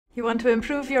You want to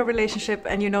improve your relationship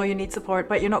and you know you need support,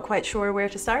 but you're not quite sure where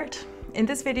to start? In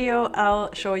this video,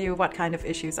 I'll show you what kind of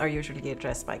issues are usually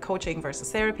addressed by coaching versus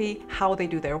therapy, how they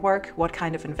do their work, what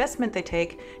kind of investment they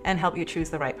take, and help you choose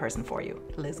the right person for you.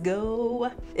 Let's go!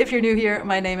 If you're new here,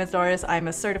 my name is Doris. I'm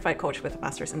a certified coach with a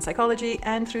master's in psychology,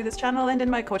 and through this channel and in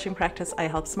my coaching practice, I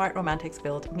help smart romantics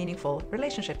build meaningful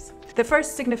relationships. The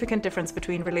first significant difference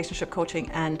between relationship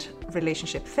coaching and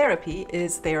relationship therapy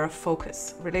is their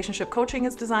focus. Relationship coaching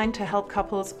is designed to help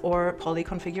couples or poly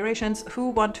configurations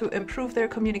who want to improve their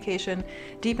communication,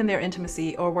 deepen their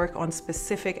intimacy, or work on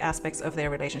specific aspects of their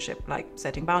relationship, like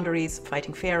setting boundaries,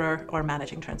 fighting fairer, or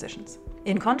managing transitions.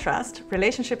 In contrast,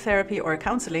 relationship therapy or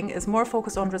counseling is more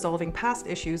focused on resolving past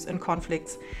issues and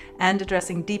conflicts and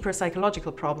addressing deeper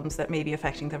psychological problems that may be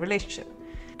affecting the relationship.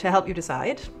 To help you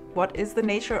decide, what is the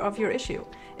nature of your issue?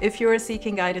 If you're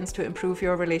seeking guidance to improve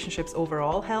your relationship's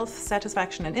overall health,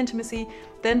 satisfaction, and intimacy,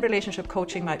 then relationship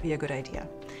coaching might be a good idea.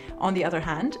 On the other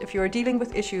hand, if you're dealing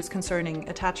with issues concerning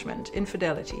attachment,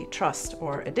 infidelity, trust,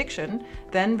 or addiction,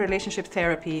 then relationship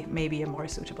therapy may be a more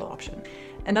suitable option.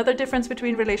 Another difference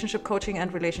between relationship coaching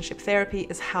and relationship therapy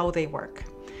is how they work.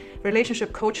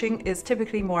 Relationship coaching is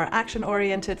typically more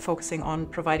action-oriented, focusing on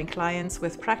providing clients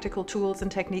with practical tools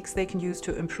and techniques they can use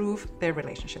to improve their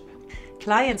relationship.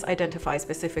 Clients identify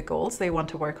specific goals they want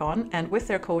to work on and with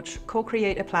their coach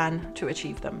co-create a plan to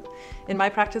achieve them. In my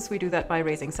practice, we do that by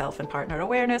raising self and partner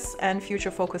awareness and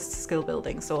future-focused skill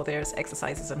building, so there's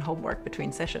exercises and homework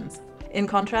between sessions. In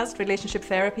contrast, relationship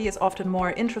therapy is often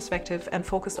more introspective and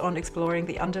focused on exploring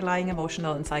the underlying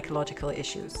emotional and psychological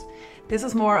issues. This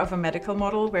is more of a medical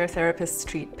model where therapists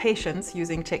treat patients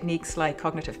using techniques like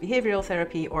cognitive behavioral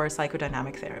therapy or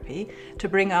psychodynamic therapy to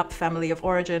bring up family of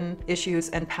origin issues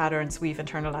and patterns we've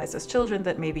internalized as children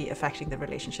that may be affecting the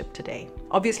relationship today.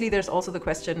 Obviously, there's also the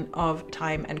question of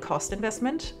time and cost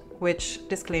investment, which,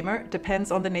 disclaimer,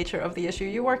 depends on the nature of the issue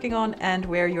you're working on and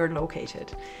where you're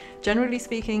located. Generally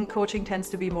speaking, coaching tends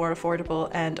to be more affordable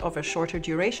and of a shorter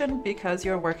duration because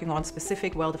you're working on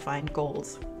specific, well-defined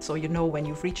goals, so you know when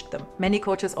you've reached them. Many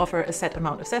coaches offer a set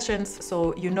amount of sessions,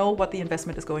 so you know what the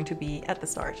investment is going to be at the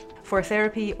start. For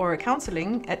therapy or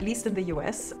counseling, at least in the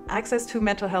US, access to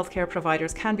mental health care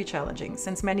providers can be challenging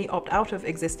since many opt out of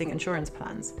existing insurance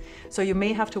plans. So you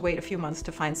may have to wait a few months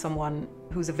to find someone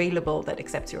who's available that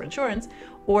accepts your insurance,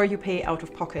 or you pay out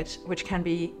of pocket, which can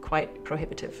be quite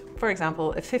prohibitive. For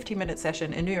example, a 50-minute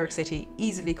session in New York City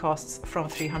easily costs from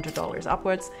 $300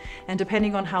 upwards, and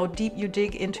depending on how deep you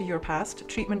dig into your past,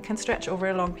 treatment can stretch over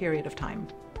a long period of time.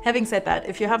 Having said that,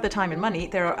 if you have the time and money,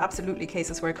 there are absolutely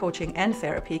cases where coaching and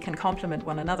therapy can complement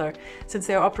one another. Since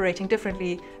they are operating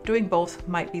differently, doing both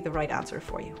might be the right answer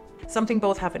for you. Something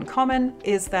both have in common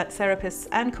is that therapists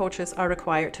and coaches are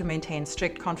required to maintain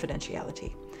strict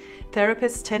confidentiality.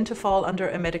 Therapists tend to fall under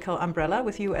a medical umbrella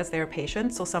with you as their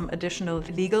patient, so some additional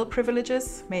legal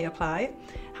privileges may apply.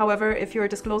 However, if you're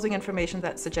disclosing information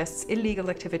that suggests illegal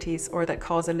activities or that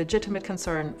cause a legitimate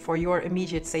concern for your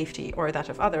immediate safety or that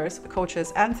of others,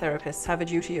 coaches and therapists have a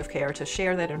duty of care to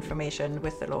share that information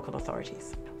with the local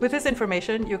authorities. With this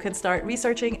information, you can start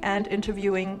researching and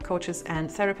interviewing coaches and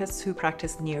therapists who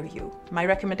practice near you. My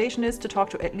recommendation is to talk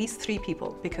to at least 3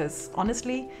 people because,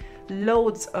 honestly,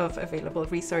 loads of available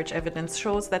research evidence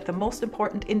shows that the most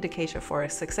important indicator for a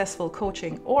successful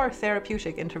coaching or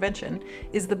therapeutic intervention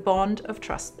is the bond of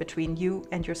trust between you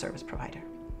and your service provider.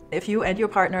 If you and your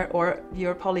partner or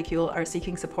your polycule are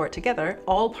seeking support together,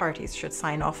 all parties should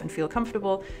sign off and feel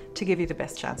comfortable to give you the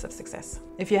best chance of success.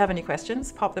 If you have any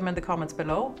questions, pop them in the comments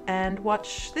below and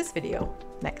watch this video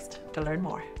next to learn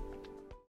more.